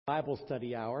Bible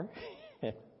study hour.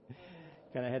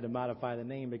 Kind of had to modify the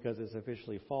name because it's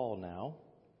officially fall now.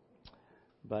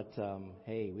 But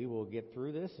hey, we will get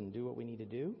through this and do what we need to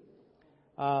do.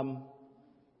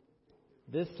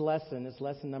 This lesson is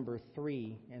lesson number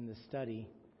 3 in the study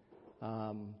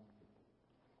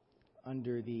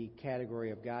under the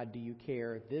category of God, Do You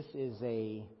Care? This is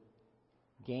a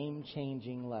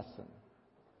game-changing lesson.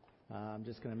 I'm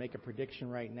just going to make a prediction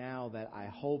right now that I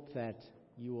hope that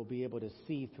you will be able to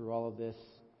see through all of this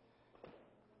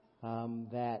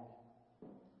that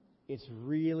it's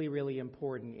really, really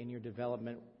important in your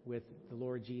development with the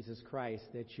Lord Jesus Christ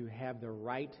that you have the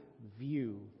right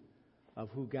view of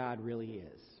who God really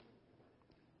is.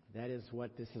 That is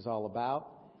what this is all about,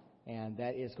 and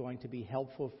that is going to be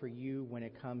helpful for you when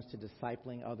it comes to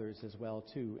discipling others as well,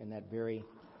 too, in that very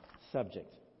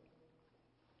subject.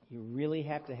 You really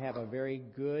have to have a very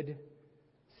good,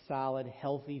 solid,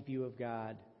 healthy view of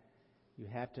God. You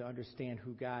have to understand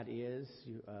who God is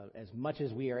as much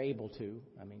as we are able to.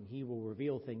 I mean, He will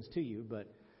reveal things to you, but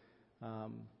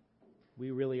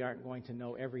we really aren't going to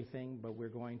know everything, but we're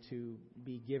going to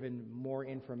be given more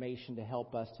information to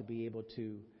help us to be able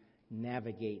to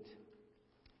navigate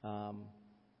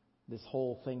this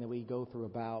whole thing that we go through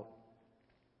about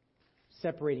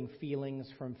separating feelings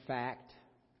from fact,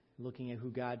 looking at who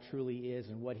God truly is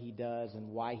and what He does and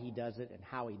why He does it and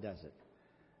how He does it.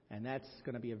 And that's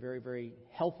going to be a very, very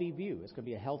healthy view. It's going to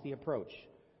be a healthy approach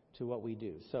to what we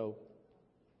do. So,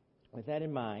 with that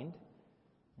in mind,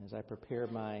 as I prepare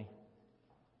my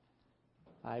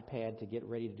iPad to get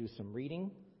ready to do some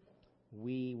reading,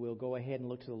 we will go ahead and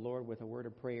look to the Lord with a word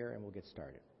of prayer, and we'll get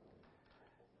started.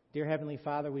 Dear Heavenly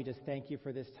Father, we just thank You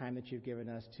for this time that You've given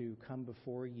us to come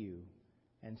before You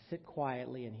and sit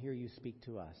quietly and hear You speak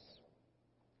to us.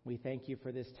 We thank You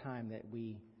for this time that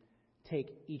we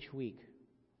take each week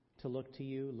to look to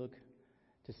You, look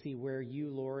to see where You,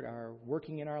 Lord, are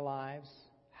working in our lives,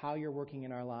 how You're working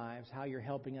in our lives, how You're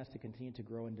helping us to continue to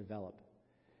grow and develop.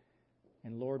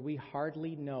 And Lord, we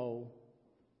hardly know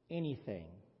anything.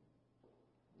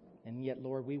 And yet,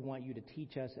 Lord, we want You to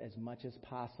teach us as much as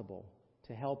possible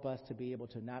to help us to be able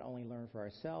to not only learn for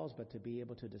ourselves, but to be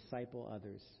able to disciple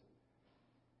others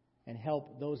and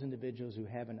help those individuals who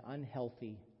have an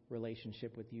unhealthy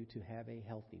relationship with You to have a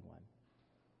healthy one.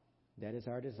 That is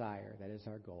our desire. That is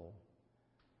our goal.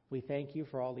 We thank You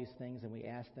for all these things, and we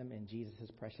ask them in Jesus'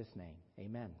 precious name.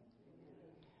 Amen.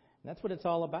 And that's what it's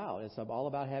all about. It's all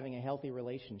about having a healthy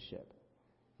relationship.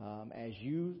 As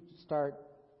you start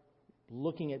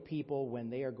looking at people when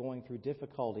they are going through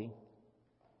difficulty,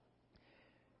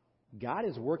 God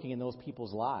is working in those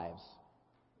people's lives.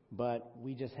 But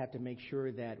we just have to make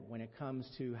sure that when it comes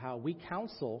to how we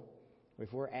counsel,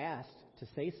 if we're asked to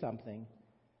say something,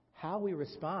 how we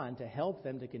respond to help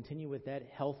them to continue with that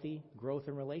healthy growth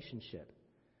and relationship.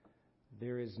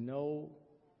 There's no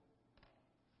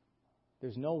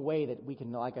way that we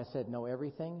can, like I said, know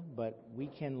everything, but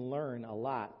we can learn a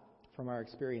lot from our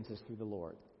experiences through the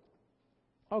Lord.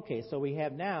 Okay, so we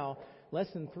have now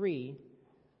lesson 3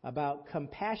 about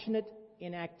compassionate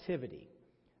inactivity.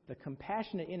 The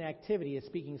compassionate inactivity is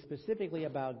speaking specifically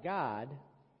about God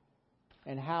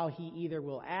and how He either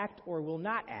will act or will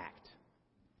not act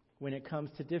when it comes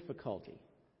to difficulty.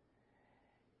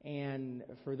 And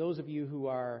for those of you who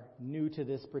are new to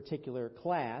this particular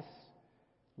class,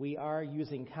 we are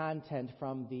using content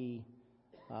from the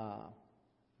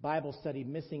Bible study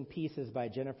Missing Pieces by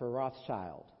Jennifer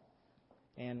Rothschild.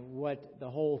 And what the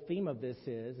whole theme of this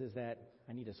is that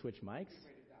I need to switch mics.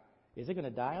 Is it going to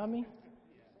die on me?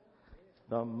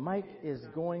 The mic is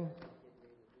going...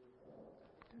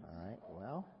 All right,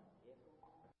 well...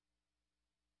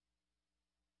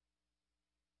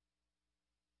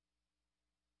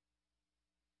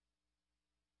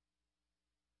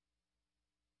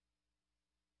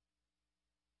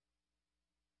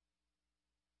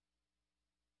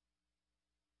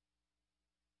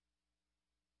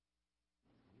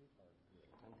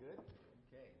 I'm good?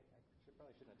 Okay. I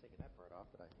probably shouldn't have taken that part off,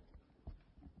 but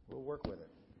we'll work with it.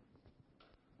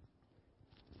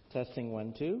 Testing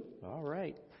 1, 2. All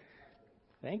right.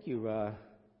 Thank you,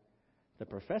 the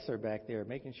professor back there,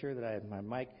 making sure that my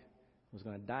mic was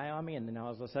going to die on me, and then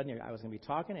all of a sudden I was going to be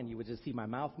talking, and you would just see my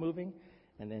mouth moving,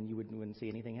 and then you wouldn't see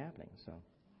anything happening. So,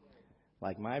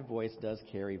 like, my voice does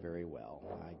carry very well.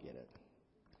 I get it.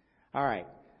 All right.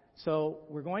 So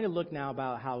we're going to look now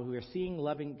about how we are seeing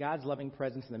God's loving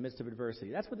presence in the midst of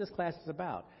adversity. That's what this class is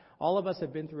about. All of us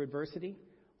have been through adversity.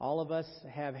 All of us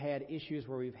have had issues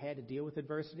where we've had to deal with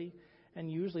adversity.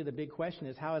 And usually the big question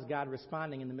is, how is God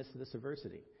responding in the midst of this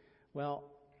adversity? Well,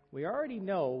 we already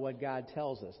know what God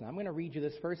tells us. Now I'm going to read you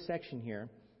this first section here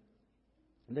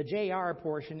The JR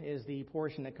portion is the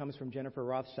portion that comes from Jennifer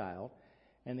Rothschild,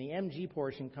 and the MG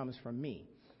portion comes from me.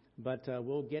 But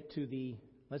we'll get to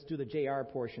let's do the JR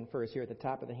portion first here at the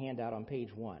top of the handout on page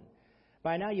 1.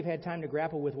 By now you've had time to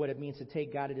grapple with what it means to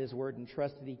take God at His word and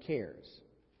trust that He cares.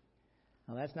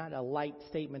 Now that's not a light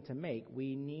statement to make.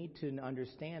 We need to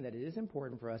understand that it is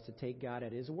important for us to take God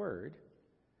at His word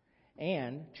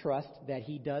and trust that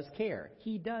He does care.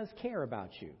 He does care about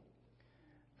you.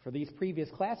 For these previous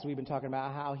classes, we've been talking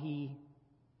about how He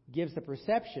gives the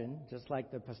perception, just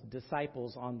like the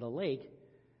disciples on the lake,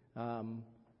 on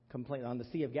the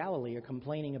Sea of Galilee, are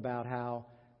complaining about how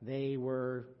they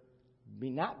were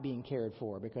not being cared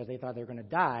for because they thought they were going to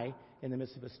die in the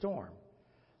midst of a storm.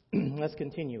 Let's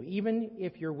continue. Even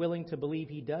if you're willing to believe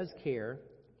He does care,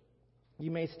 you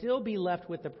may still be left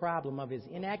with the problem of His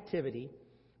inactivity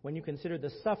when you consider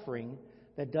the suffering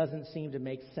that doesn't seem to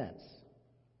make sense.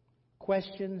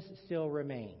 Questions still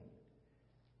remain.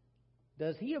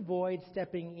 Does He avoid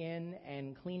stepping in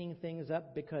and cleaning things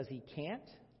up because He can't?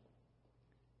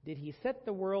 Did He set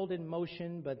the world in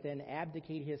motion but then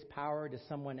abdicate His power to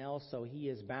someone else so He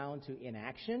is bound to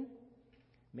inaction?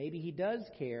 Maybe He does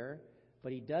care,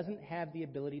 but He doesn't have the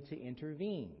ability to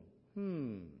intervene.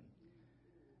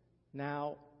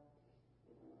 Now,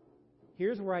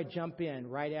 here's where I jump in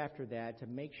right after that to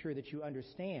make sure that you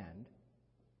understand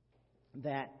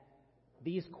that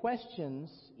these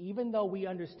questions, even though we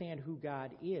understand who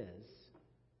God is,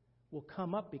 will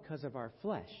come up because of our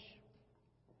flesh.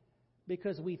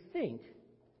 Because we think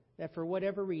that for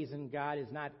whatever reason, God is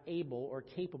not able or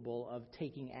capable of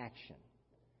taking action.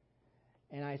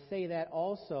 And I say that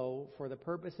also for the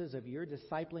purposes of your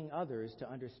discipling others to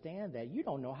understand that you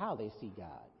don't know how they see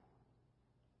God.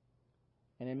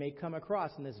 And it may come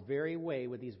across in this very way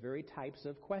with these very types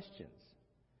of questions.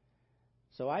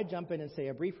 So I jump in and say,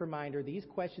 a brief reminder, these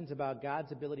questions about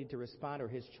God's ability to respond or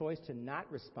His choice to not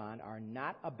respond are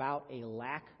not about a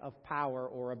lack of power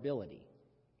or ability.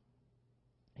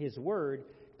 His word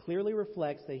clearly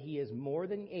reflects that He is more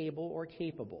than able or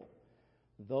capable.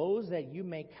 Those that you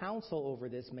may counsel over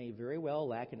this may very well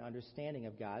lack an understanding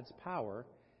of God's power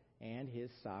and His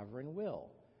sovereign will.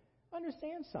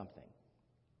 Understand something.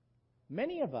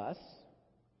 Many of us,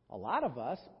 a lot of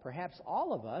us, perhaps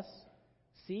all of us,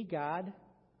 see God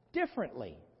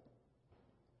differently.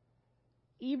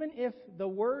 Even if the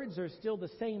words are still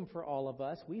the same for all of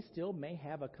us, we still may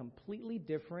have a completely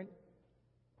different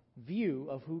view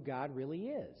of who God really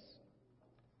is.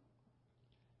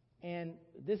 And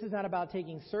this is not about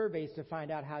taking surveys to find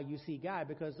out how you see God,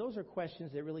 because those are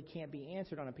questions that really can't be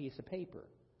answered on a piece of paper.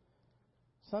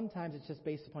 Sometimes it's just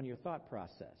based upon your thought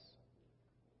process.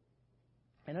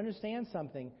 And understand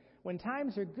something. When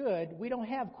times are good, we don't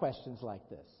have questions like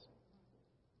this.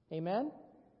 Amen?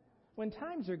 When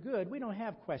times are good, we don't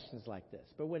have questions like this.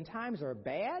 But when times are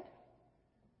bad,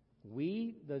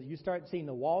 you start seeing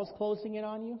the walls closing in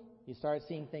on you. You start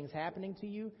seeing things happening to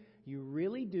you. You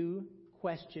really do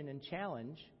question and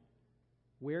challenge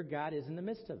where God is in the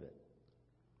midst of it.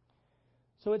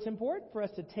 So it's important for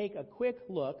us to take a quick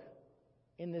look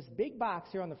in this big box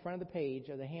here on the front of the page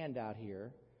of the handout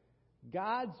here.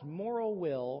 God's moral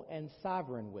will and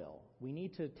sovereign will. We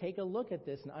need to take a look at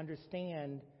this and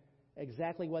understand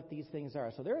exactly what these things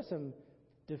are. So there are some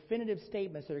definitive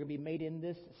statements that are going to be made in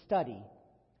this study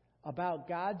about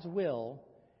God's will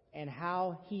and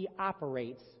how He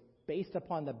operates based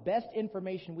upon the best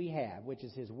information we have, which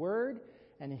is His word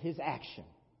and His action.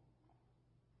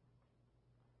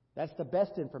 That's the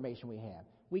best information we have.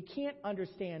 We can't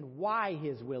understand why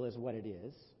His will is what it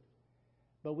is,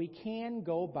 but we can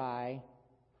go by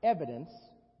evidence,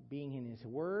 being in His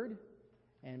word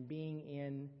and being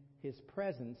in His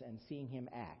presence and seeing Him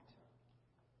act.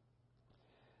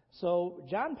 So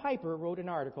John Piper wrote an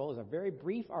article. It's a very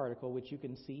brief article, which you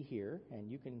can see here, and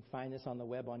you can find this on the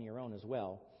web on your own as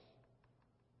well.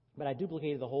 But I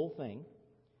duplicated the whole thing.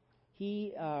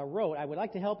 He wrote, I would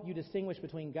like to help you distinguish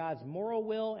between God's moral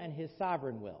will and His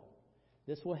sovereign will.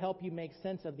 This will help you make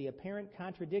sense of the apparent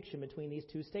contradiction between these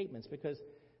two statements, because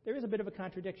there is a bit of a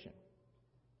contradiction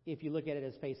if you look at it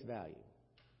as face value.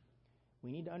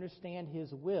 We need to understand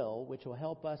His will, which will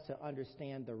help us to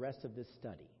understand the rest of this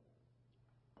study.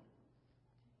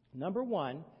 Number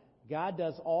one, God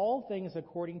does all things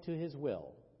according to His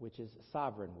will, which is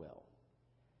sovereign will.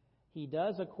 He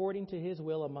does according to His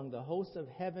will among the hosts of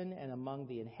heaven and among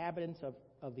the inhabitants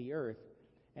of the earth,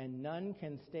 and none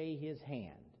can stay His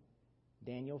hand.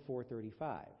 Daniel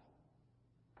 4:35.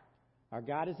 Our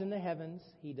God is in the heavens.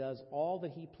 He does all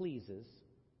that He pleases.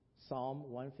 Psalm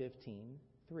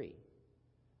 115:3.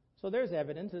 So there's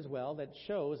evidence as well that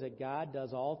shows that God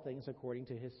does all things according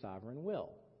to His sovereign will.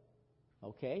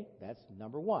 Okay, that's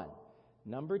number one.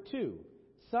 Number two,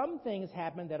 some things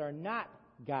happen that are not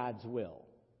God's will.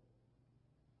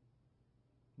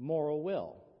 Moral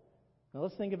will. Now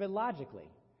let's think of it logically.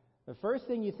 The first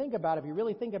thing you think about, if you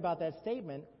really think about that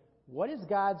statement, what is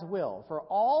God's will? For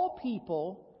all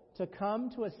people to come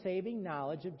to a saving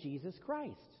knowledge of Jesus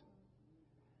Christ.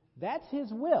 That's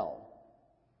His will.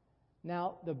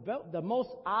 Now, the most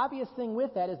obvious thing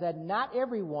with that is that not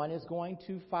everyone is going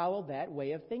to follow that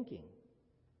way of thinking.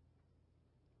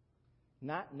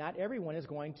 Not everyone is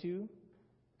going to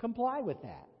comply with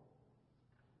that.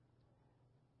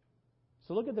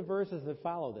 So look at the verses that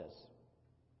follow this.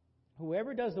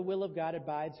 Whoever does the will of God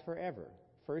abides forever.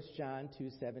 1 John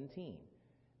 2:17.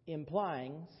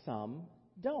 Implying some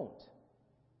don't.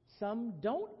 Some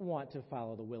don't want to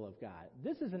follow the will of God.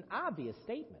 This is an obvious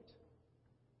statement.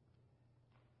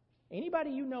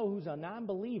 Anybody you know who's a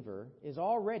non-believer is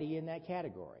already in that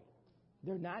category.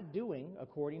 They're not doing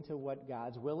according to what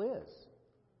God's will is.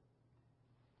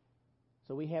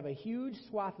 So we have a huge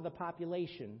swath of the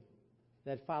population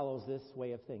that follows this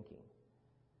way of thinking.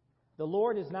 The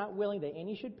Lord is not willing that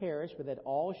any should perish, but that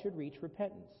all should reach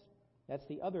repentance. That's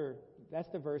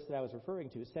the verse that I was referring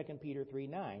to, 2 Peter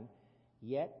 3:9.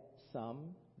 Yet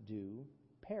some do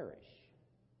perish.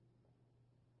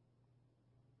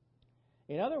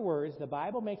 In other words, the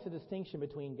Bible makes a distinction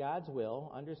between God's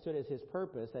will, understood as His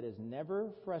purpose that is never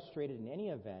frustrated in any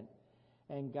event,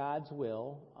 and God's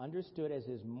will, understood as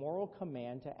His moral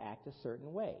command to act a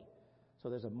certain way. So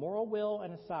there's a moral will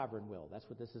and a sovereign will. That's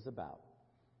what this is about.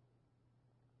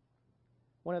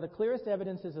 One of the clearest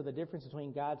evidences of the difference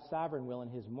between God's sovereign will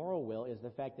and His moral will is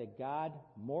the fact that God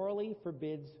morally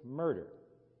forbids murder.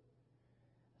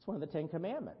 It's one of the 10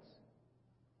 Commandments.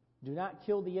 Do not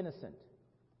kill the innocent.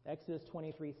 Exodus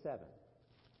 23:7.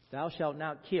 Thou shalt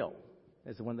not kill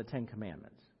is one of the 10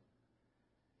 Commandments.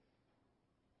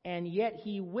 And yet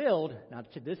He willed, now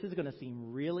this is going to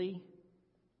seem really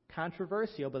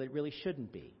controversial, but it really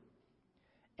shouldn't be.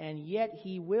 And yet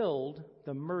He willed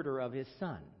the murder of His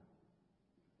Son.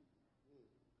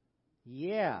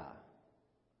 Yeah.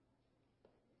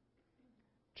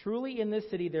 Truly in this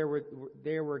city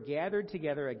there were gathered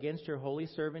together against your holy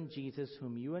servant Jesus,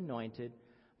 whom you anointed,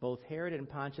 both Herod and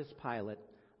Pontius Pilate,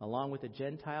 along with the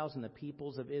Gentiles and the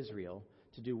peoples of Israel,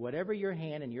 to do whatever your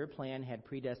hand and your plan had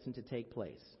predestined to take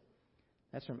place.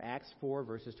 That's from Acts 4,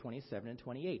 verses 27 and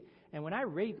 28. And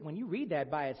when you read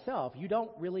that by itself, you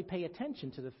don't really pay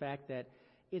attention to the fact that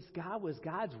was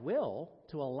God's will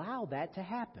to allow that to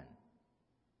happen.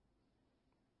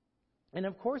 And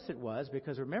of course it was,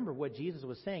 because remember what Jesus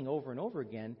was saying over and over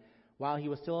again while He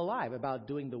was still alive about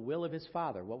doing the will of His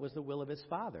Father. What was the will of His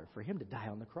Father? For Him to die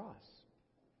on the cross.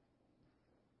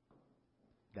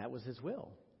 That was His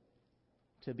will.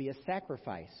 To be a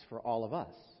sacrifice for all of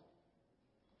us.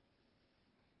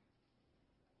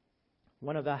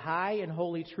 One of the high and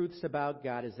holy truths about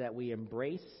God is that we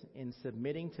embrace in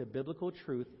submitting to biblical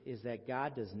truth is that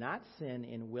God does not sin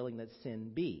in willing that sin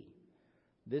be.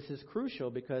 This is crucial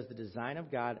because the design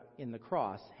of God in the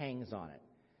cross hangs on it.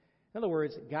 In other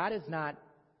words, God is not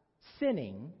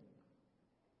sinning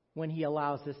when He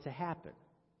allows this to happen.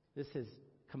 This is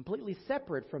completely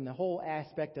separate from the whole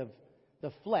aspect of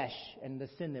the flesh and the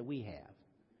sin that we have.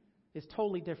 It's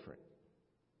totally different.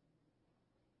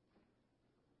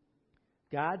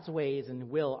 God's ways and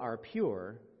will are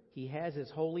pure. He has His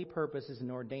holy purposes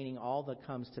in ordaining all that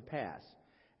comes to pass.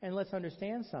 And let's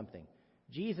understand something.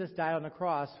 Jesus died on the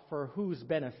cross for whose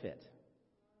benefit?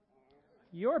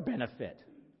 Your benefit.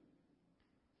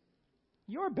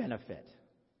 Your benefit.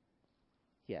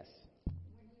 Yes. When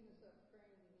He was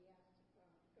praying, He asked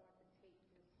God to take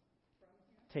this from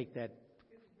Him. Take that.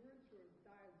 His words were,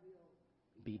 "Thy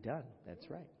will be done." That's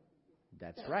right.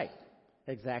 That's right.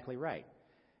 Exactly right.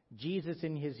 Jesus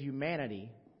in His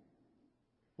humanity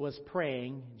was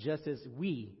praying just as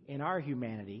we in our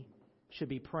humanity should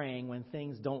be praying when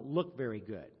things don't look very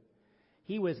good.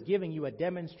 He was giving you a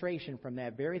demonstration from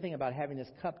that very thing about having this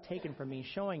cup taken from me,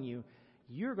 showing you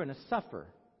you're going to suffer.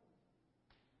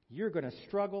 You're going to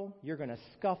struggle. You're going to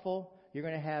scuffle. You're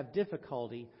going to have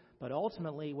difficulty. But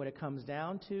ultimately, what it comes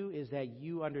down to is that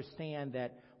you understand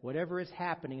that whatever is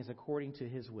happening is according to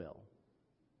His will.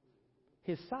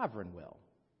 His sovereign will.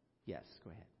 Yes, go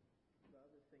ahead. The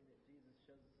other thing that Jesus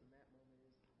shows us in that moment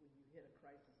is when you hit a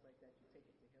crisis like that, you take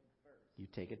it to Him first. You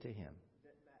take it to Him.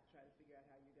 Not try to figure out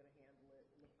how you're going to handle it,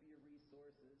 look for your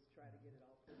resources, try to get it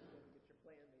all put together, get your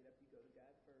plan made up. You go to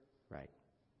God first. Right.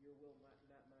 Your will,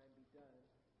 not mine, be done.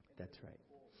 That's right.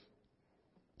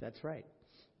 That's right.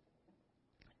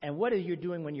 And what are you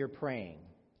doing when you're praying?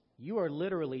 You are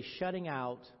literally shutting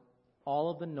out all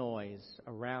of the noise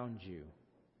around you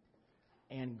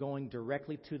and going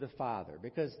directly to the Father.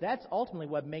 Because that's ultimately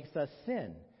what makes us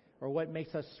sin, or what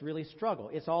makes us really struggle.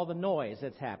 It's all the noise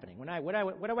that's happening. What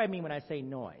do I mean when I say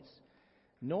noise?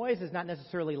 Noise is not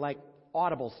necessarily like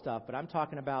audible stuff, but I'm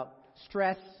talking about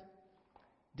stress,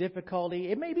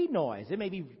 difficulty. It may be noise. It may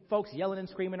be folks yelling and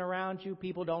screaming around you.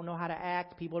 People don't know how to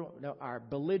act. People are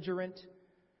belligerent.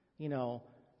 You know,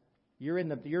 you're in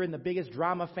the biggest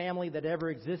drama family that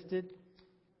ever existed.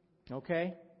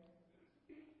 Okay?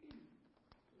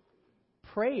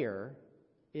 Prayer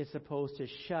is supposed to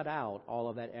shut out all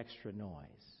of that extra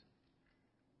noise.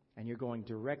 And you're going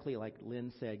directly, like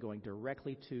Lynn said, going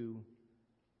directly to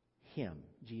Him,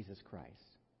 Jesus Christ.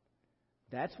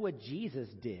 That's what Jesus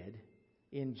did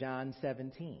in John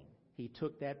 17. He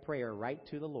took that prayer right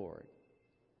to the Lord.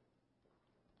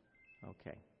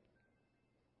 Okay.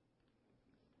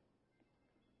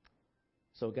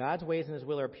 So God's ways and His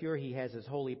will are pure. He has His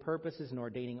holy purposes in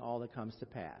ordaining all that comes to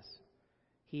pass.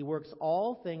 He works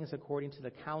all things according to the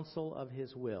counsel of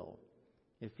His will.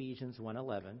 Ephesians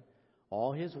 1:11.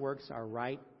 All His works are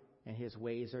right and His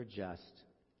ways are just.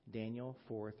 Daniel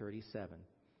 4:37.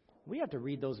 We have to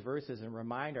read those verses and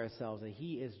remind ourselves that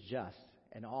He is just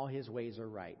and all His ways are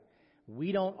right.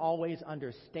 We don't always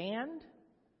understand,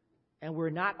 and we're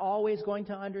not always going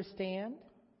to understand,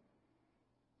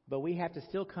 but we have to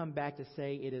still come back to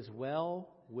say, it is well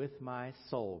with my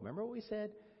soul. Remember what we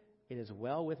said? It is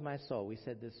well with my soul. We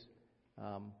said this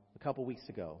a couple weeks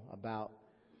ago about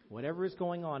whatever is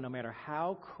going on, no matter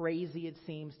how crazy it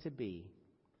seems to be,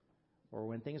 or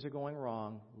when things are going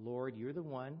wrong, Lord, you're the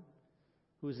one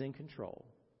who's in control.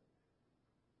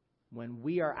 When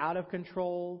we are out of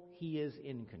control, He is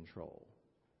in control.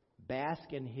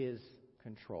 Bask in His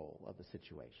control of the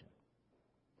situation.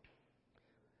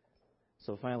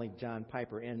 So finally, John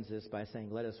Piper ends this by saying,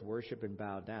 let us worship and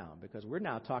bow down, because we're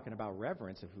now talking about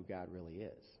reverence of who God really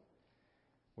is.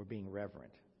 We're being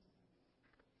reverent.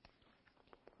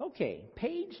 Okay,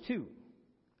 page 2.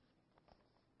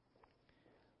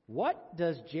 What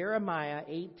does Jeremiah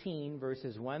 18,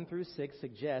 verses 1 through 6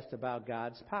 suggest about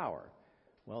God's power?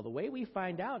 Well, the way we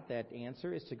find out that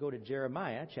answer is to go to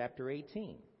Jeremiah chapter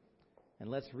 18. And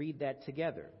let's read that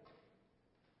together.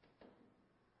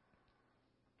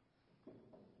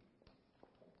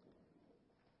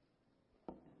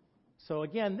 So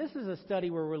again, this is a study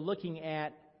where we're looking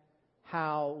at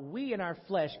how we in our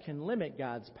flesh can limit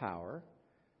God's power,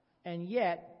 and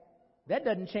yet that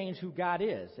doesn't change who God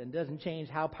is and doesn't change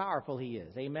how powerful He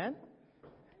is. Amen?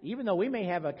 Even though we may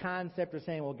have a concept of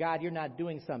saying, well, God, you're not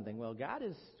doing something. Well, God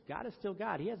is still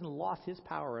God. He hasn't lost His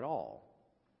power at all.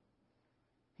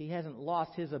 He hasn't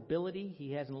lost His ability.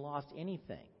 He hasn't lost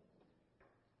anything.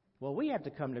 What we have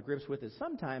to come to grips with is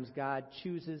sometimes God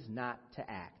chooses not to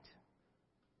act.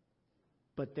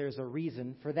 But there's a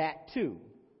reason for that too.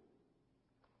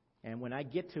 And when I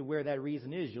get to where that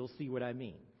reason is, you'll see what I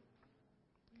mean.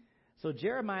 So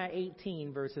Jeremiah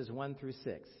 18, verses 1 through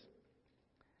 6.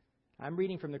 I'm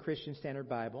reading from the Christian Standard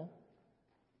Bible.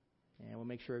 And we'll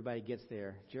make sure everybody gets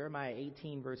there. Jeremiah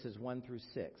 18, verses 1 through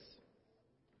 6.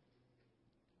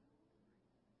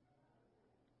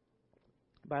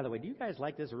 By the way, do you guys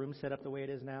like this room set up the way it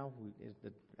is now?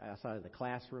 I saw the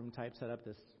classroom type set up,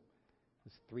 this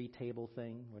 3-table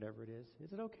thing, whatever it is.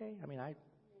 Is it okay? I mean,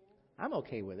 I'm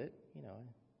okay with it. You know,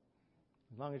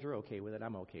 as long as you're okay with it,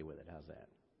 I'm okay with it. How's that?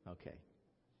 Okay.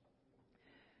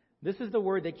 This is the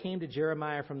word that came to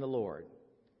Jeremiah from the Lord.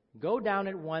 Go down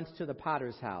at once to the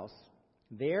potter's house.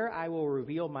 There I will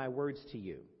reveal my words to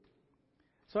you.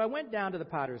 So I went down to the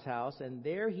potter's house, and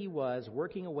there he was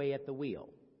working away at the wheel.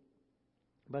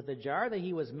 But the jar that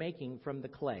he was making from the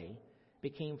clay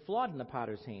became flawed in the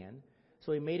potter's hand,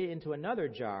 so he made it into another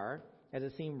jar, as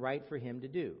it seemed right for him to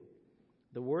do.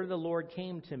 The word of the Lord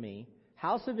came to me,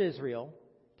 House of Israel,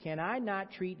 can I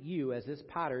not treat you as this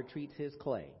potter treats his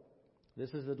clay?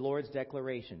 This is the Lord's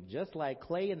declaration. Just like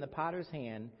clay in the potter's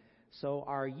hand, so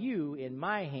are you in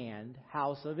my hand,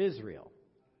 House of Israel.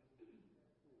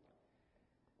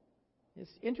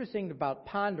 It's interesting about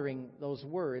pondering those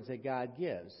words that God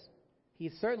gives. He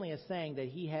certainly is saying that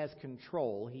He has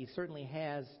control. He certainly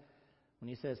has, when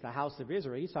He says the house of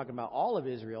Israel, He's talking about all of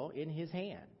Israel in His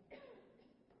hand.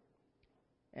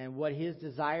 And what His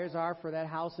desires are for that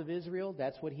house of Israel,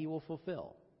 that's what He will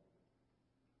fulfill.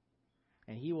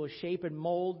 And He will shape and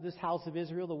mold this house of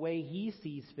Israel the way He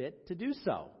sees fit to do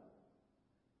so.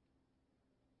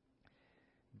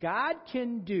 God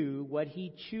can do what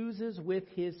He chooses with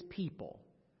His people.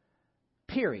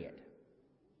 Period.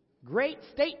 Great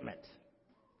statement.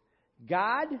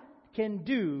 God can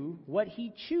do what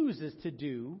He chooses to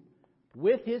do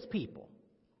with His people.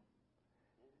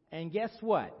 And guess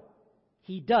what?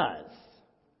 He does.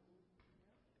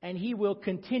 And he will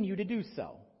continue to do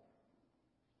so.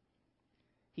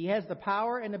 He has the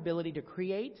power and ability to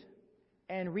create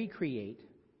and recreate,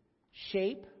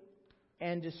 shape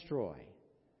and destroy.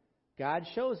 God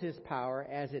shows his power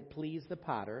as it pleased the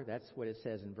potter. That's what it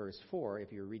says in verse 4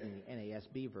 if you're reading the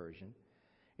NASB version.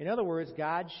 In other words,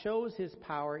 God shows his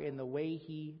power in the way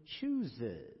he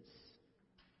chooses.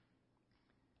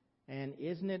 And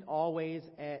isn't it always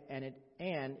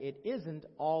it isn't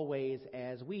always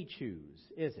as we choose,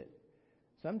 is it?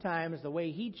 Sometimes the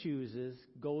way he chooses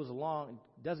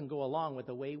doesn't go along with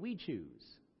the way we choose.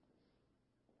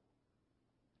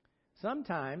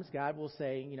 Sometimes God will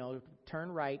say,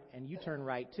 turn right, and you turn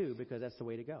right too, because that's the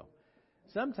way to go.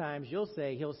 Sometimes he'll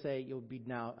say, you'll be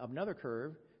now up another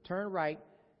curve, turn right.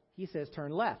 He says,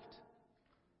 turn left.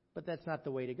 But that's not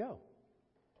the way to go.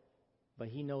 But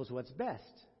he knows what's best.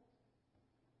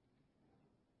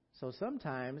 So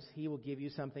sometimes he will give you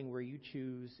something where you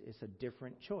choose it's a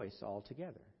different choice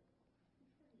altogether.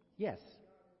 Yes.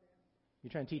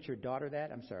 You're trying to teach your daughter that?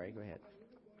 I'm sorry, go ahead. We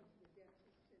were going to the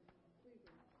dentist in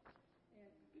Cleveland, and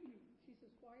she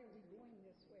says, why are we going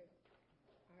this way?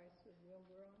 I said, well,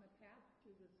 we're on a path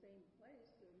to the same place.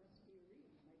 There must be a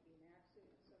reason. There might be an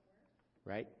accident somewhere.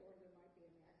 Right. Or there might be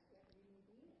an accident we may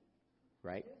be in.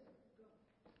 Right.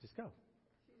 Just Just go. go.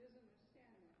 She doesn't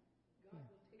understand that. God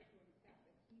will take you on a path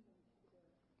that he wants you to go.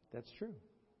 That's true.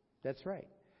 That's right.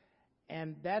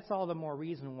 And that's all the more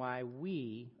reason why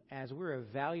we, as we're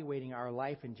evaluating our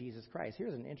life in Jesus Christ,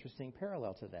 here's an interesting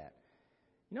parallel to that.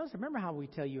 Remember how we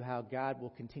tell you how God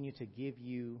will continue to give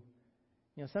you,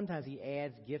 sometimes he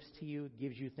adds gifts to you,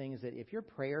 gives you things that if you're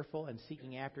prayerful and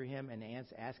seeking after him and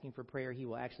asking for prayer, he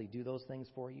will actually do those things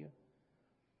for you.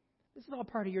 This is all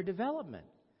part of your development.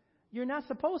 You're not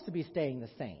supposed to be staying the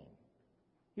same.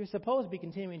 You're supposed to be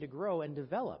continuing to grow and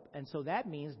develop. And so that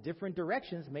means different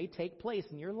directions may take place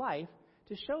in your life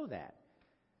to show that.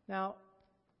 Now,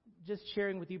 just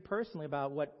sharing with you personally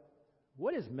about what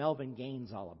is Melvin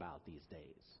Gaines all about these days?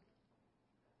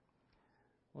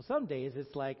 Well, some days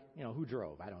it's like, who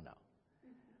drove? I don't know.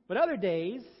 But other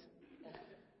days,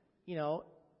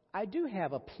 I do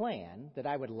have a plan that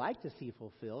I would like to see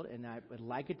fulfilled, and I would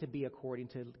like it to be according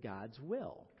to God's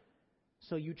will.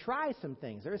 So you try some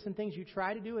things. There are some things you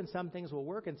try to do, and some things will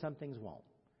work, and some things won't.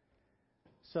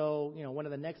 So, one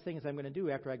of the next things I'm going to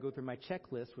do after I go through my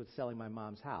checklist with selling my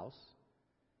mom's house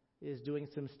is doing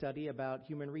some study about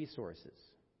human resources.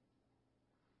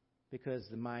 Because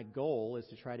my goal is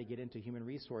to try to get into human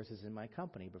resources in my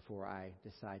company before I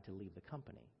decide to leave the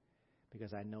company.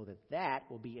 Because I know that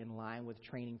will be in line with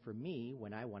training for me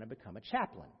when I want to become a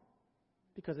chaplain.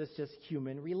 Because it's just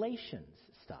human relations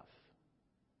stuff.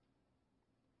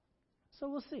 So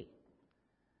we'll see.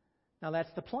 Now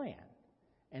that's the plan.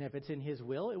 And if it's in his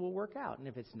will, it will work out. And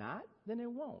if it's not, then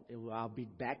it won't. I'll be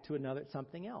back to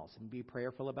something else and be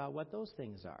prayerful about what those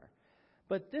things are.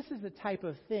 But this is the type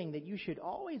of thing that you should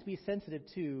always be sensitive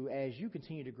to as you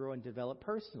continue to grow and develop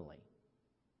personally.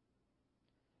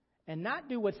 And not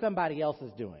do what somebody else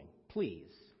is doing.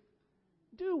 Please.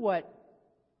 Do what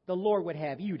the Lord would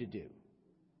have you to do.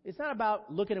 It's not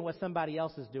about looking at what somebody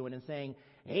else is doing and saying,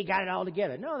 they got it all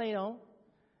together. No, they don't.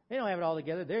 They don't have it all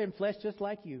together. They're in flesh just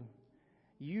like you.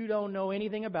 You don't know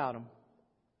anything about them.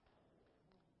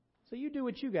 So you do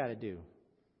what you got to do.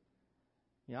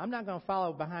 I'm not going to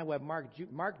follow behind what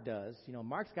Mark does.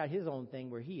 Mark's got his own thing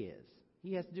where he is.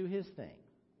 He has to do his thing.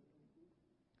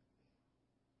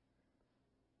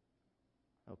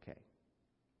 Okay.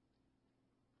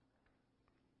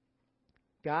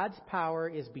 God's power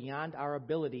is beyond our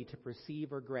ability to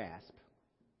perceive or grasp.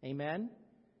 Amen?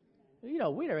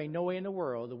 There ain't no way in the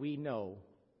world that we know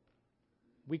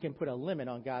we can put a limit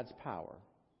on God's power.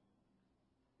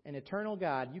 An eternal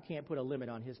God, you can't put a limit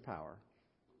on his power.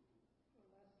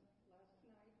 Last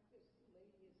night, this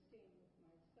lady is staying with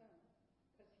my son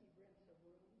because he rents a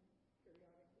room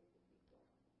periodically to people.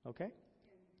 Okay.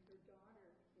 And her daughter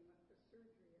went for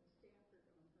surgery at Stanford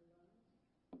on her lungs.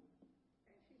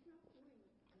 And she's not doing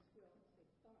as well as they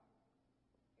thought.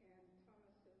 And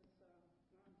Thomas says, Mom,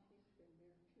 she's been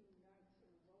there 2 nights in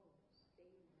a row,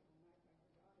 staying all night by her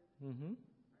daughter. Mm-hmm.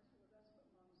 I said, well, that's what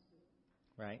moms do.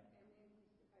 Right. And then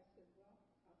I said, well,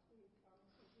 I'll tell you, Thomas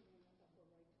says he may not have the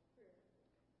right to prayer.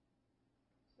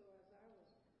 So as I was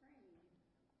praying,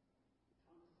 Thomas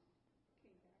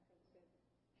came back and said,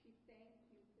 she thanked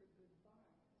you for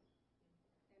goodbyes.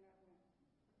 And I went,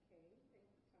 okay, thank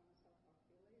you, Thomas, I'll talk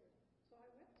to you later. So I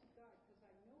went to God because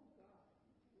I know God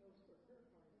knows where her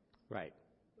heart is. Right.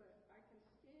 But I can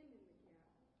stand in the gap,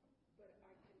 but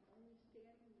I can only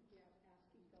stand in the gap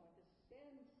asking God to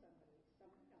send somebody, some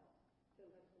help.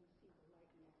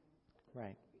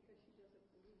 Right. because she doesn't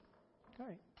believe it. All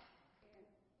right.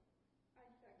 And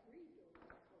I grieved over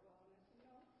that for a while, and I said,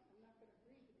 no, I'm not going to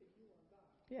grieve because you are God.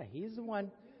 Yeah, he's the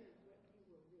one. Do what you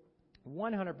will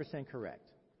do. 100% correct.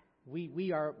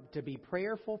 We are to be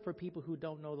prayerful for people who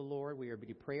don't know the Lord. We are to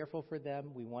be prayerful for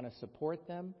them. We want to support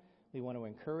them. We want to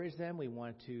encourage them. We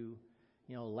want to,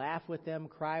 laugh with them,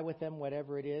 cry with them,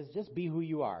 whatever it is. Just be who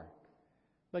you are.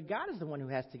 But God is the one who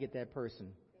has to get that person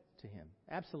to him.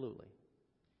 Absolutely.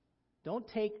 Don't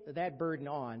take that burden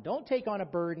on. Don't take on a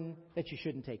burden that you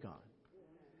shouldn't take on.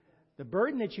 The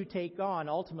burden that you take on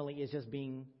ultimately is just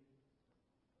being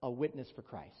a witness for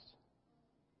Christ.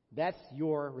 That's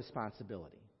your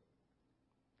responsibility.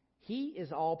 He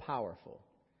is all-powerful.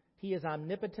 He is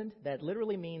omnipotent. That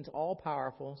literally means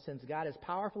all-powerful. Since God is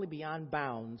powerfully beyond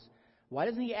bounds, why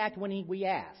doesn't he act when we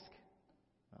ask?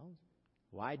 Well,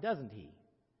 why doesn't he?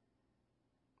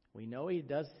 We know he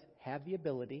does have the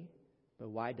ability, but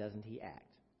why doesn't he act?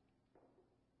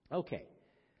 Okay,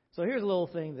 so here's a little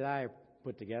thing that I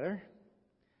put together.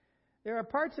 There are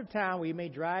parts of town where you may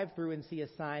drive through and see a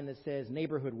sign that says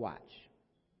Neighborhood Watch.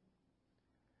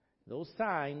 Those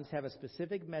signs have a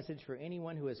specific message for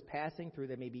anyone who is passing through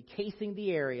that may be casing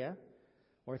the area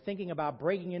or thinking about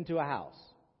breaking into a house.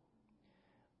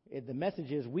 The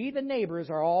message is, we the neighbors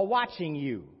are all watching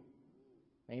you.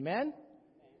 Amen?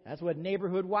 That's what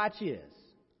Neighborhood Watch is.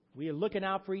 We are looking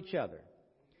out for each other.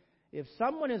 If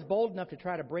someone is bold enough to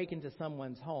try to break into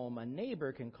someone's home, a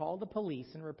neighbor can call the police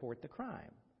and report the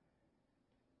crime.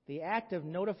 The act of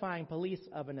notifying police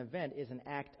of an event is an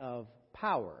act of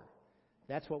power.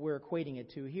 That's what we're equating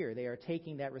it to here. They are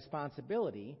taking that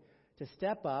responsibility to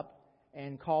step up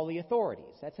and call the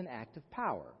authorities. That's an act of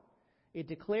power. It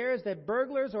declares that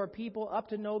burglars or people up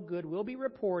to no good will be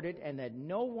reported and that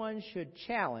no one should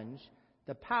challenge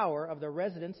the power of the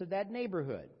residents of that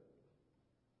neighborhood.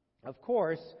 Of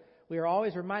course, we are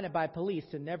always reminded by police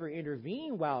to never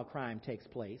intervene while crime takes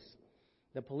place.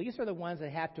 The police are the ones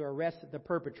that have to arrest the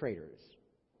perpetrators.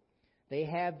 They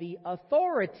have the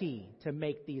authority to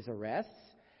make these arrests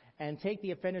and take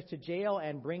the offenders to jail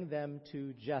and bring them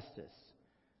to justice.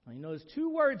 Now, you notice two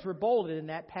words were bolded in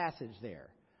that passage there.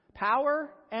 Power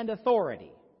and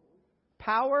authority.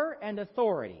 Power and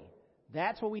authority.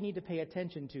 That's what we need to pay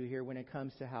attention to here when it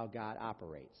comes to how God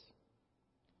operates.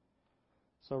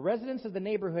 So residents of the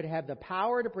neighborhood have the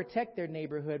power to protect their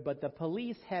neighborhood, but the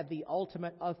police have the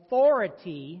ultimate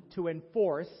authority to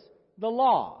enforce the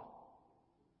law.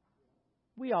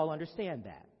 We all understand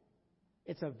that.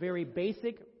 It's a very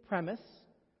basic premise,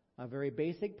 a very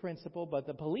basic principle, but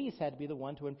the police had to be the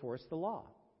one to enforce the law.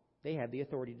 They had the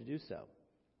authority to do so.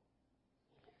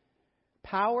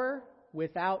 Power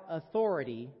without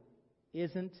authority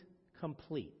isn't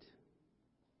complete.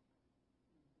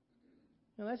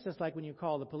 Now, that's just like when you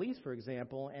call the police, for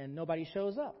example, and nobody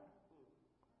shows up.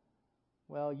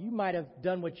 Well, you might have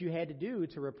done what you had to do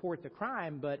to report the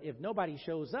crime, but if nobody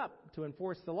shows up to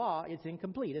enforce the law, it's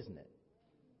incomplete, isn't it?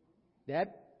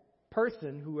 That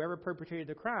person, whoever perpetrated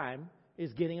the crime,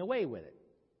 is getting away with it.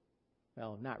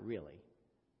 Well, not really,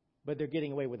 but they're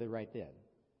getting away with it right then.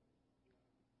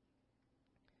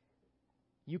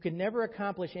 You can never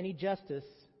accomplish any justice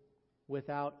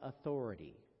without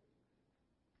authority.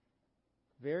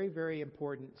 Very, very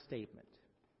important statement.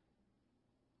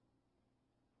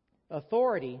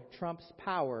 Authority trumps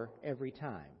power every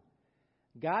time.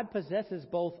 God possesses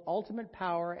both ultimate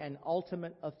power and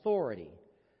ultimate authority.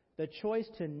 The choice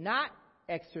to not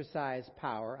exercise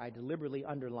power, I deliberately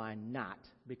underline not,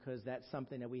 because that's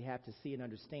something that we have to see and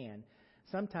understand.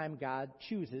 Sometimes God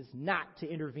chooses not to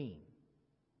intervene.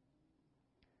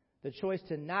 The choice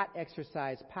to not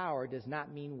exercise power does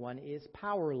not mean one is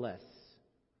powerless.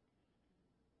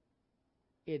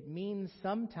 It means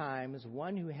sometimes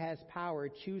one who has power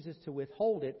chooses to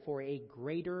withhold it for a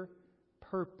greater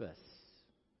purpose.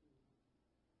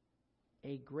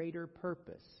 A greater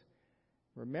purpose.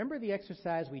 Remember the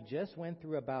exercise we just went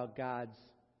through about God's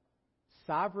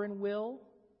sovereign will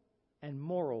and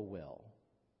moral will.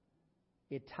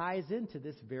 It ties into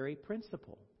this very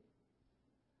principle.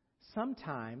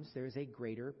 Sometimes there's a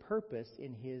greater purpose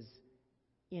in his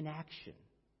inaction.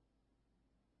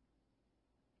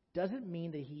 Doesn't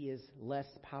mean that he is less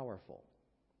powerful.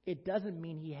 It doesn't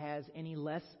mean he has any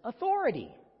less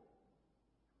authority.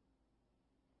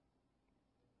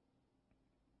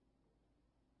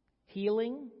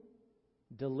 Healing,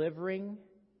 delivering,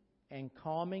 and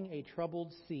calming a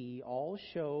troubled sea all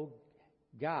show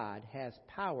God has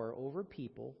power over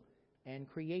people and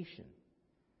creation.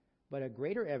 But a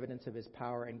greater evidence of his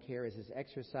power and care is his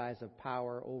exercise of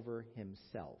power over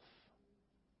himself.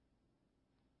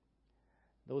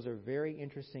 Those are very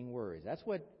interesting words. That's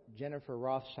what Jennifer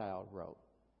Rothschild wrote.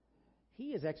 He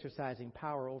is exercising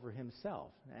power over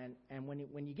himself. And when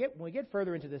we get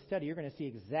further into this study, you're going to see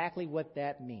exactly what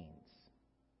that means.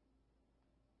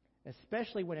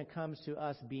 Especially when it comes to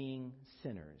us being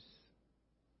sinners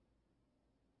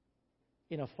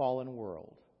in a fallen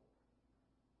world.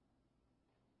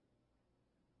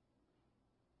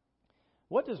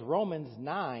 What does Romans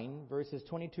 9, verses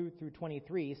 22 through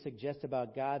 23 suggest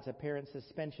about God's apparent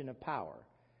suspension of power?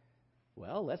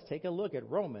 Well, let's take a look at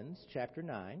Romans chapter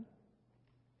 9.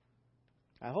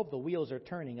 I hope the wheels are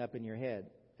turning up in your head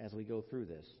as we go through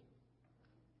this.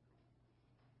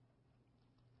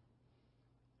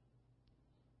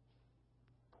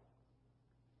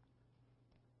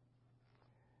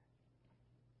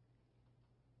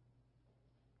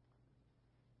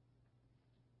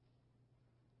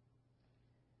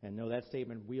 And no, that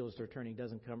statement, wheels are turning,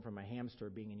 doesn't come from a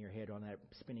hamster being in your head on that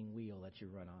spinning wheel that you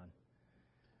run on.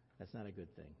 That's not a good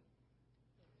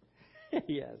thing.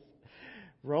 Yes.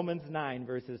 Romans 9,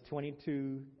 verses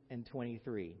 22 and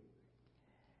 23.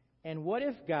 And what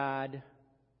if God,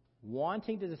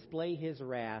 wanting to display his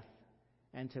wrath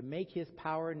and to make his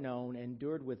power known,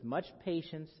 endured with much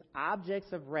patience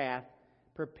objects of wrath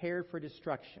prepared for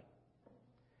destruction?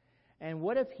 And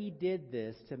what if he did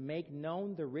this to make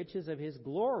known the riches of his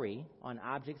glory on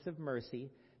objects of mercy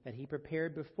that he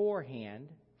prepared beforehand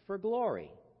for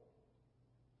glory?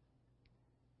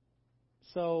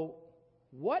 So,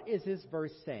 what is this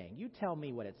verse saying? You tell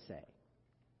me what it's saying.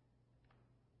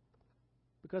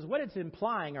 Because what it's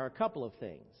implying are a couple of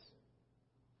things.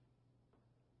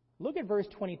 Look at verse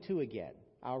 22 again.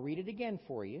 I'll read it again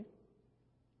for you.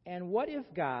 And what if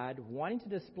God, wanting to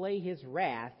display his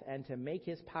wrath and to make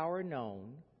his power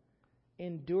known,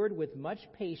 endured with much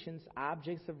patience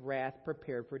objects of wrath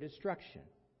prepared for destruction?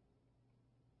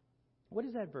 What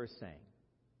is that verse saying?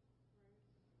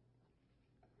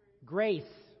 Grace.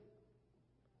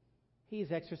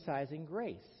 He's exercising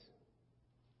grace.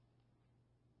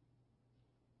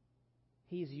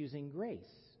 He's using grace.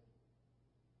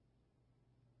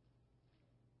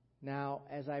 Now,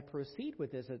 as I proceed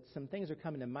with this, some things are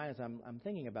coming to mind as I'm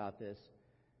thinking about this.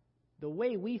 The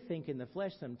way we think in the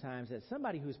flesh sometimes, that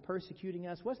somebody who's persecuting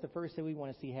us, what's the first thing we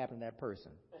want to see happen to that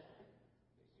person?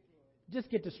 Just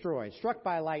get destroyed, struck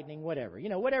by lightning, whatever. You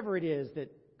know, whatever it is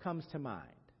that comes to mind.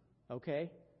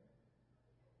 Okay?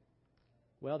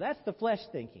 Well, that's the flesh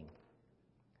thinking.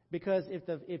 Because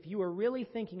if you were really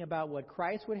thinking about what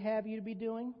Christ would have you to be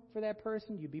doing for that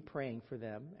person, you'd be praying for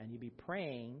them, and you'd be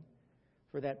praying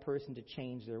for that person to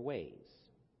change their ways.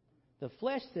 The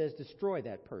flesh says destroy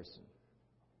that person.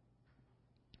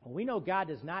 Well, we know God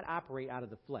does not operate out of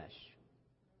the flesh.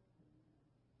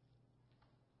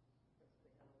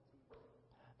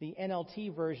 The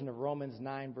NLT version of Romans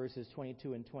 9, verses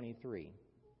 22 and 23.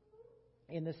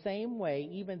 In the same way,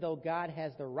 even though God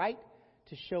has the right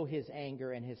to show his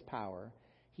anger and his power,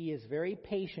 he is very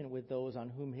patient with those on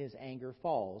whom his anger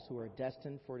falls, who are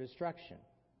destined for destruction.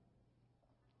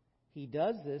 He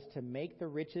does this to make the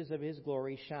riches of his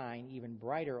glory shine even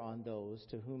brighter on those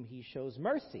to whom he shows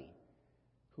mercy,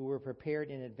 who were prepared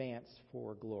in advance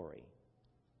for glory.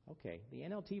 Okay, the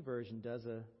NLT version does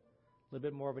a little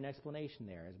bit more of an explanation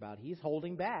there. It's about he's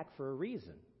holding back for a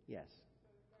reason. Yes.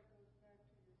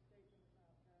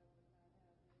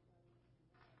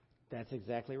 That's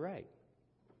exactly right.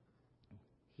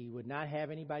 He would not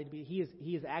have anybody to be.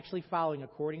 He is actually following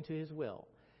according to his will.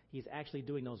 He's actually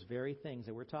doing those very things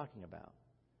that we're talking about.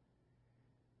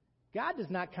 God does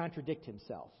not contradict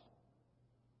himself.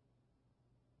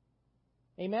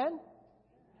 Amen?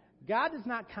 God does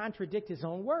not contradict his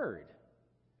own word.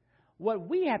 What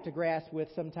we have to grasp with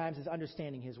sometimes is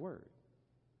understanding his word.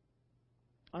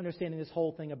 Understanding this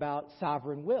whole thing about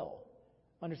sovereign will.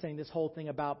 Understanding this whole thing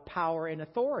about power and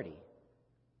authority.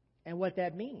 And what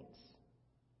that means.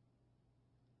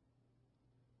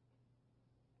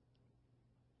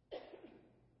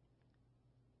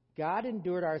 God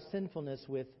endured our sinfulness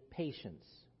with patience.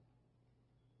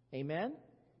 Amen?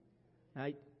 Now,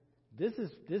 this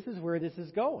is where this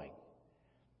is going.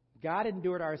 God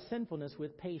endured our sinfulness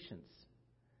with patience.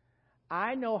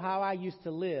 I know how I used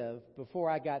to live before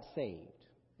I got saved.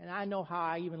 And I know how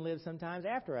I even live sometimes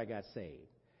after I got saved.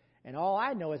 And all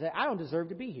I know is that I don't deserve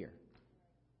to be here.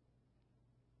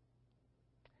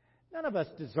 None of us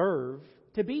deserve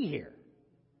to be here.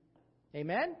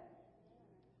 Amen?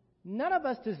 None of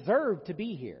us deserve to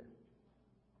be here.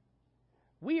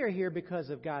 We are here because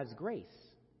of God's grace,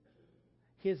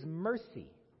 his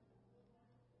mercy.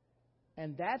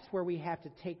 And that's where we have to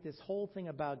take this whole thing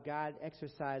about God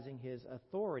exercising his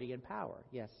authority and power.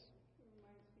 Yes? It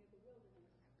reminds me of the wilderness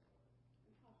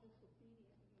and how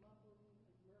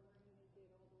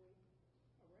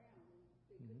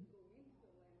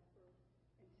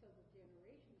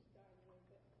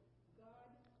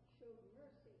showed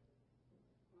mercy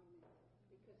on them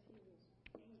because he was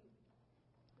angry.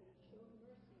 But he showed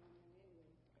mercy on them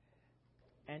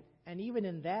anyway. And even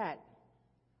in that,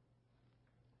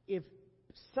 if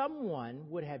someone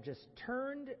would have just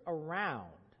turned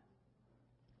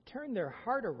their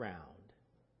heart around,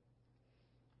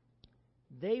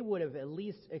 they would have at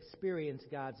least experienced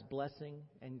God's blessing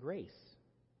and grace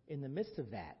in the midst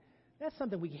of that. That's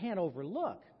something we can't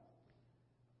overlook.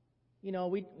 You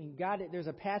know, there's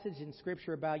a passage in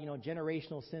Scripture about,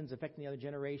 generational sins affecting the other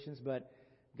generations, but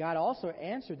God also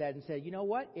answered that and said, you know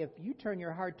what? If you turn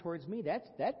your heart towards me,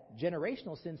 that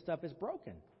generational sin stuff is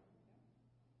broken.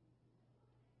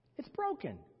 It's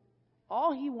broken.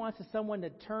 All he wants is someone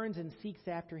that turns and seeks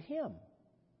after him.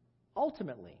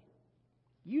 Ultimately.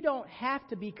 You don't have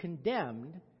to be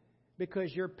condemned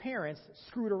because your parents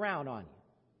screwed around on you.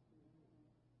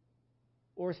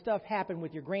 Or stuff happened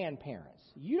with your grandparents.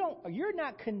 You're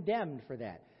not condemned for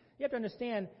that. You have to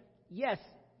understand, yes,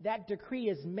 that decree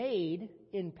is made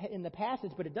in the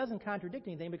passage, but it doesn't contradict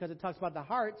anything because it talks about the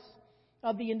hearts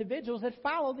of the individuals that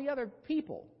follow the other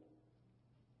people.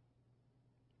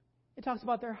 It talks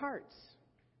about their hearts.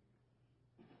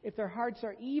 If their hearts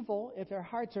are evil, if their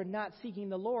hearts are not seeking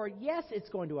the Lord, yes, it's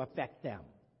going to affect them.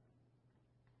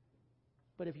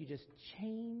 But if you just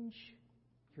change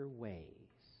your ways,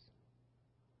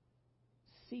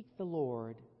 seek the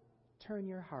Lord, turn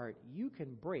your heart, you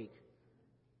can break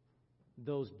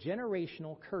those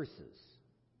generational curses.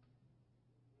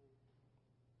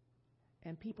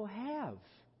 And people have.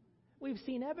 We've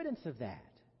seen evidence of that.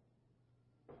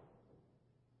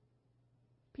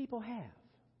 People have.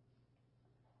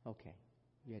 Okay.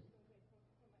 You had...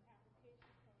 From an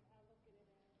application point, I look at it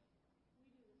as we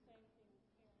do the same thing with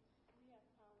parents. We have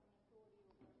power and authority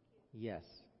over our kids. Yes.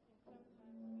 And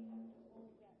sometimes we have to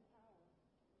hold that power.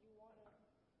 You want to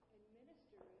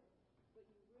administer it, but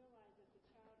you realize that the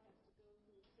child has to go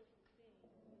through a certain thing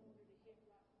in order to hit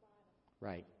rock bottom.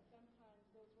 Right. And sometimes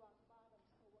those rock bottoms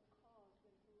are what cause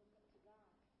them to look up to God,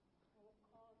 and what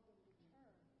cause them to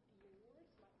turn. And your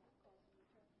words might not cause them to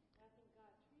turn. And I think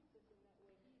God treats us in that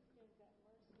way. He extends that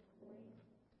mercy and grace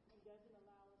and doesn't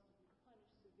allow us to be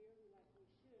punished severely like we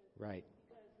should. Right.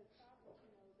 Because his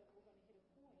sovereignty knows that we're going to hit a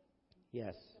point.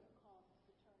 Yes. That's going to cause us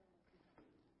to turn and look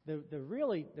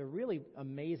behind. The really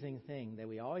amazing thing that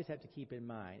we always have to keep in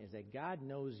mind is that God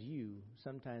knows you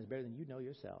sometimes better than you know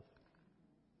yourself.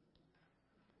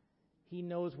 He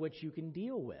knows what you can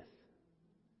deal with.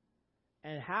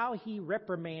 And how he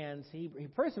reprimands,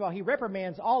 first of all, he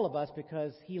reprimands all of us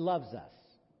because he loves us.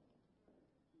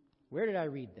 Where did I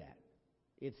read that?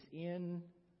 It's in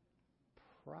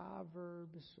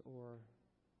Proverbs or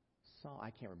Psalm.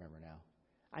 I can't remember now.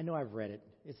 I know I've read it.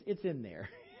 It's in there.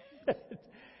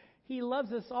 He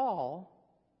loves us all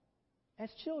as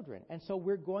children. And so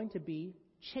we're going to be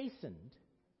chastened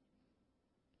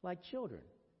like children.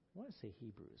 I want to say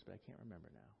Hebrews, but I can't remember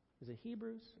now. Is it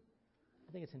Hebrews?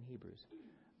 I think it's in Hebrews.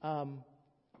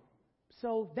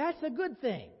 So that's a good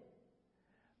thing.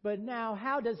 But now,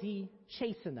 how does he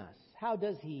chasten us? How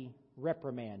does he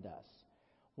reprimand us?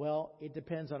 Well, it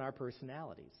depends on our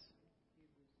personalities.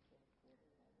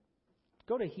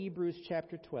 Go to Hebrews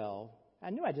chapter 12. I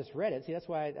knew I just read it. See, that's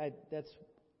why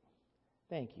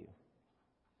thank you.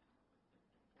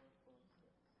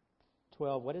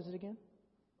 12, what is it again?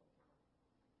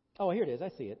 Oh, here it is. I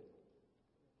see it.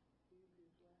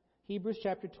 Hebrews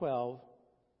chapter 12,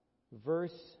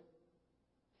 verse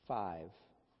 5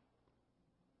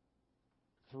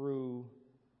 through,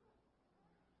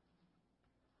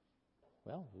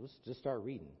 well, let's just start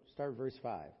reading. Start verse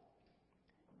 5.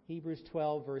 Hebrews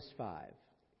 12, verse 5.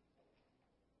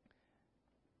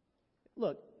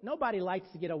 Look, nobody likes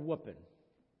to get a whooping,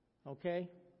 okay?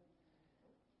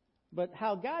 But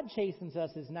how God chastens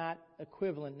us is not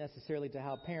equivalent necessarily to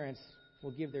how parents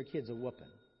will give their kids a whooping.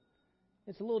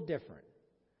 It's a little different.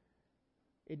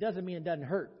 It doesn't mean it doesn't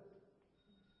hurt.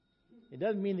 It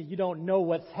doesn't mean that you don't know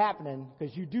what's happening,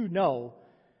 because you do know,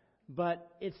 but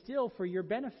it's still for your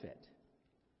benefit.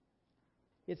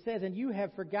 It says, and you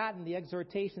have forgotten the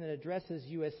exhortation that addresses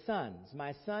you as sons.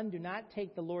 My son, do not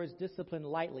take the Lord's discipline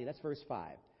lightly. That's verse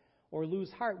 5. Or lose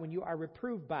heart when you are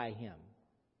reproved by him.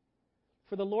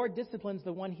 For the Lord disciplines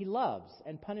the one he loves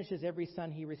and punishes every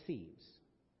son he receives.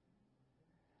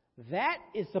 That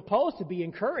is supposed to be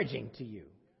encouraging to you.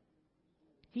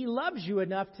 He loves you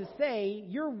enough to say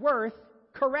you're worth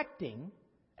correcting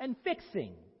and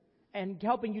fixing and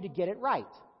helping you to get it right.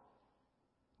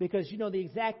 Because you know the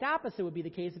exact opposite would be the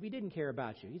case if he didn't care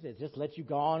about you. He says, just let you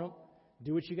go on,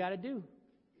 do what you got to do.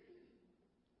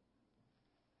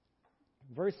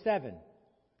 Verse 7.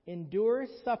 Endure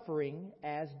suffering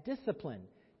as discipline.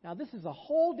 Now, this is a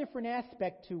whole different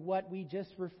aspect to what we just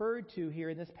referred to here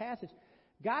in this passage.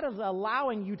 God is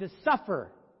allowing you to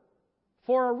suffer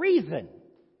for a reason.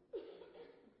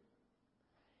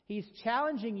 He's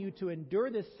challenging you to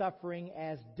endure this suffering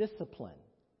as discipline.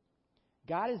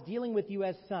 God is dealing with you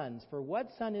as sons. For what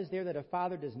son is there that a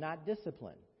father does not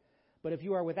discipline? But if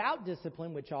you are without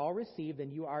discipline, which all receive,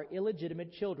 then you are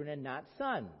illegitimate children and not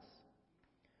sons.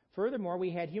 Furthermore,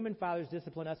 we had human fathers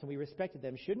discipline us and we respected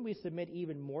them. Shouldn't we submit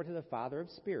even more to the Father of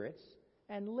spirits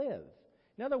and live?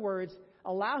 In other words,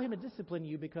 allow him to discipline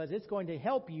you because it's going to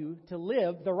help you to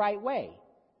live the right way.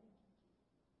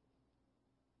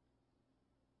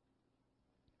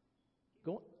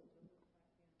 Go.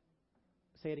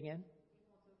 Say it again.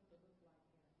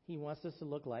 He wants us to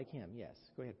look like him. Yes.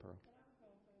 Go ahead, Pearl.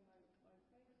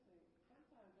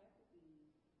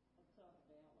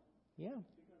 Yeah.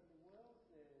 Because the world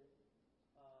says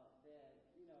that,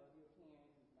 you know, if your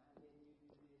parents is not letting you do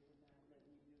this and not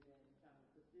letting you do that and trying to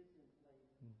put this in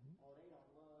place, oh, they don't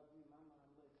love you, my mom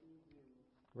lets me do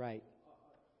Right.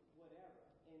 whatever.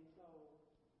 And so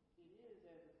it is,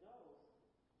 as adults,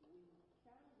 we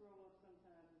kind of grow up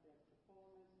sometimes with that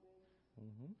performance-based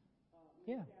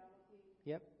Yeah. mentality.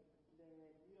 Yep.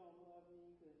 That you don't love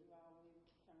me because you always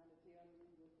trying to tell me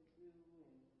what to do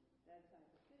and that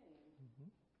type of thing.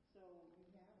 So you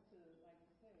have to, like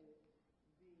you said,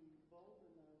 be bold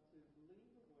enough to believe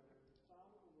the word,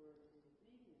 follow the word, and be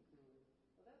obedient to it.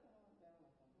 But that's a hard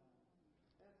balance sometimes.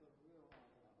 That's a real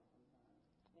hard balance sometimes.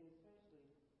 And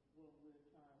especially when we're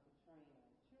trying to train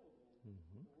our children.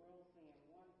 The world's saying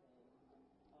one thing.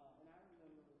 And I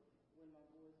remember when my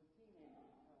boys were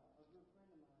teenagers, a good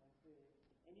friend of mine said,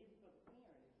 and even for the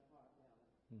parent, it's a hard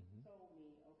balance, told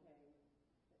me, okay,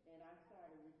 and I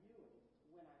started reviewing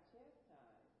when I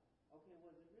chastised. Okay,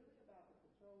 was it really about the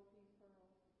control piece, Pearl?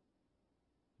 Because,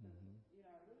 you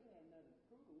know, I really had nothing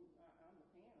to prove. I'm a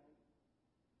parent.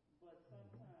 But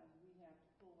sometimes we have to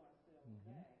pull ourselves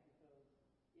back because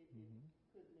it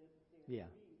could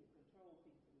necessarily be the control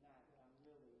piece and not that I'm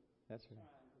really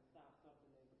trying to stop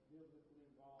something that's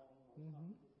biblically wrong or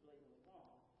something that's blatantly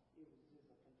wrong. It was just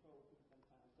a control piece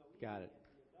sometimes. So even as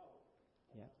the adult,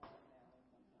 that's a hard balance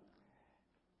sometimes.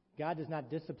 God does not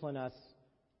discipline us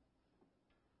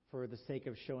for the sake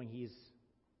of showing he's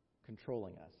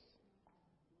controlling us.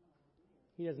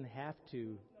 He doesn't have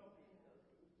to.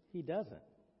 He doesn't.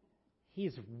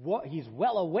 He's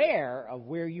well aware of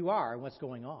where you are and what's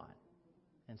going on.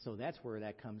 And so that's where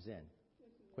that comes in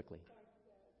quickly.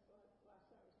 Last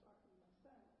night I was talking to my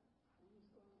son, and he's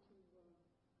going to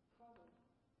college.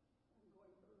 I'm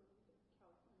going early to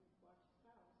California to watch his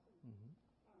house.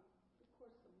 And, of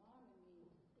course, the mom in me,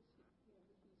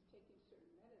 he's taking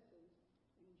certain medicines,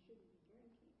 and he shouldn't be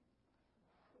drinking.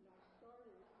 And I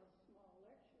started a small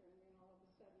lecture, and then all of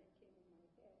a sudden it came in my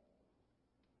head.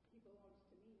 He belongs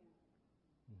to me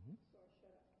now. So I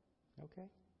shut up. Okay.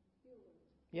 He'll learn.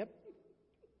 Yep.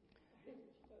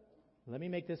 Let me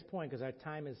make this point because our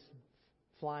time is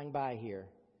flying by here.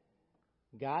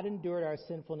 God endured our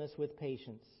sinfulness with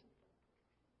patience.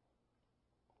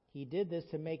 He did this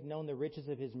to make known the riches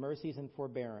of his mercies and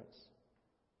forbearance.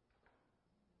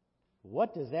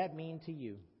 What does that mean to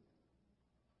you?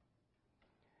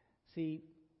 See,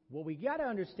 what we got to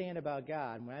understand about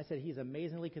God, when I said he's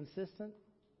amazingly consistent,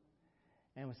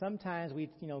 and sometimes we,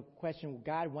 question,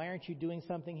 God, why aren't you doing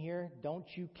something here? Don't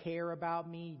you care about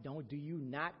me? Do you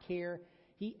not care?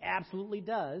 He absolutely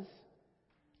does.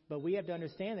 But we have to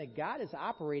understand that God is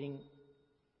operating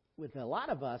with a lot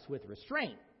of us with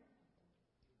restraint.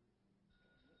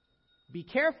 Be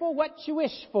careful what you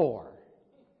wish for.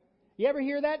 You ever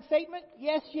hear that statement?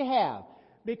 Yes, you have.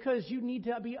 Because you need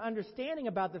to be understanding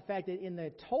about the fact that in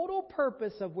the total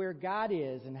purpose of where God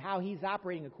is and how he's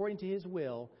operating according to his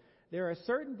will, there are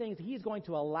certain things he's going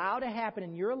to allow to happen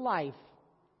in your life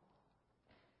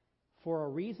for a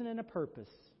reason and a purpose.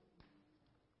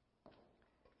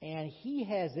 And he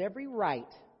has every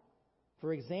right,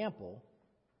 for example,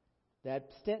 that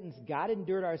sentence, God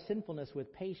endured our sinfulness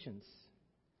with patience,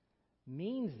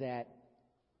 means that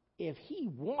if he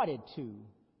wanted to,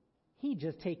 he'd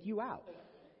just take you out.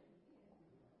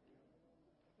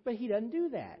 But he doesn't do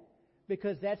that.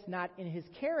 Because that's not in his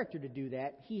character to do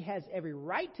that. He has every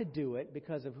right to do it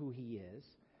because of who he is.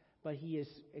 But he is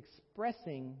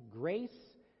expressing grace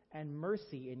and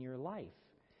mercy in your life.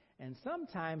 And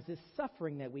sometimes this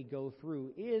suffering that we go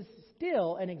through is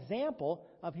still an example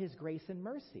of his grace and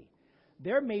mercy.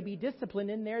 There may be discipline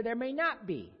in there. There may not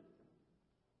be.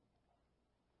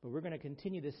 But we're going to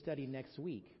continue this study next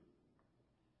week.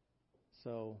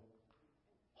 So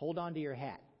hold on to your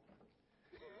hat.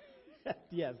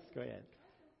 Yes, go ahead. I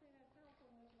was going to say that sounds so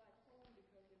much like home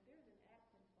because if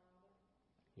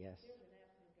Yes. There's an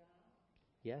absent God.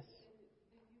 Yes.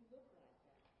 And do you look like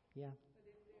that? Yeah. But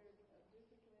if there's a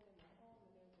discipline in the home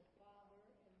and there's a father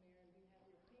in there and you have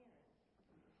your parents,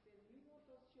 then you want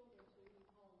those children to leave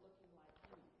home looking like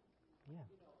you. Yeah.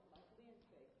 You know, like Lynn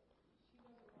said, she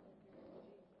doesn't want to embarrass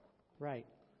Jesus. Right.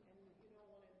 And you don't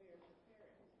want to embarrass your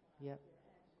parents by Yep. your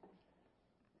actions.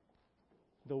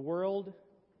 The world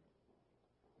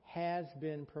has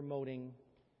been promoting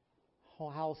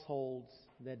households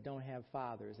that don't have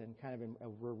fathers and kind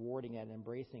of rewarding it and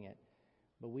embracing it.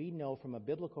 But we know from a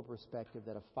biblical perspective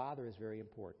that a father is very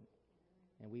important.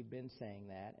 And we've been saying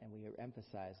that, and we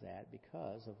emphasize that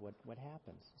because of what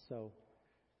happens. So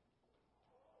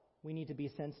we need to be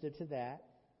sensitive to that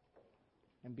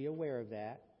and be aware of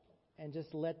that and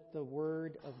just let the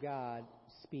Word of God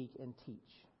speak and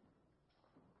teach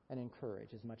and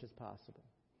encourage as much as possible.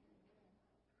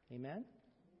 Amen?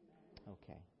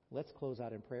 Okay. Let's close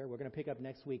out in prayer. We're going to pick up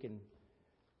next week, and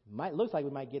looks like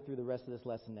we might get through the rest of this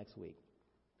lesson next week.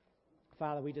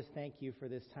 Father, we just thank you for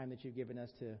this time that you've given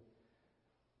us to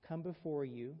come before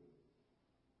you,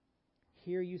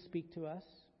 hear you speak to us,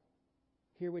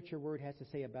 hear what your word has to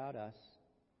say about us.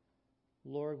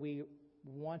 Lord, we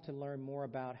want to learn more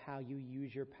about how you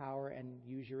use your power and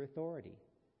use your authority.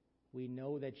 We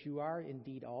know that you are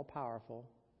indeed all-powerful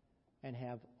and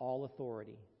have all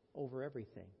authority over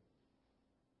everything.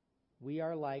 We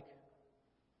are like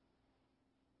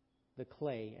the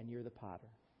clay, and you're the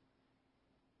potter.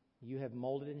 You have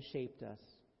molded and shaped us,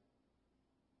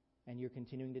 and you're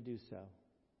continuing to do so.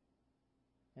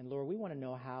 And Lord, we want to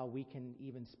know how we can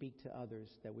even speak to others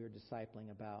that we're discipling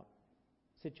about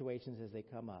situations as they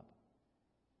come up.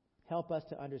 Help us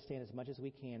to understand as much as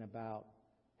we can about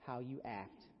how you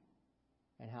act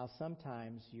and how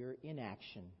sometimes your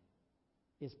inaction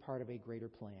is part of a greater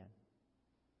plan.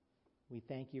 We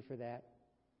thank you for that.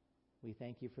 We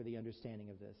thank you for the understanding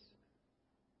of this.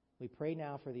 We pray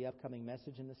now for the upcoming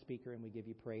message and the speaker, and we give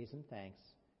you praise and thanks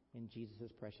in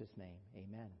Jesus' precious name.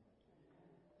 Amen.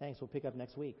 Thanks. We'll pick up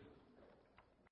next week.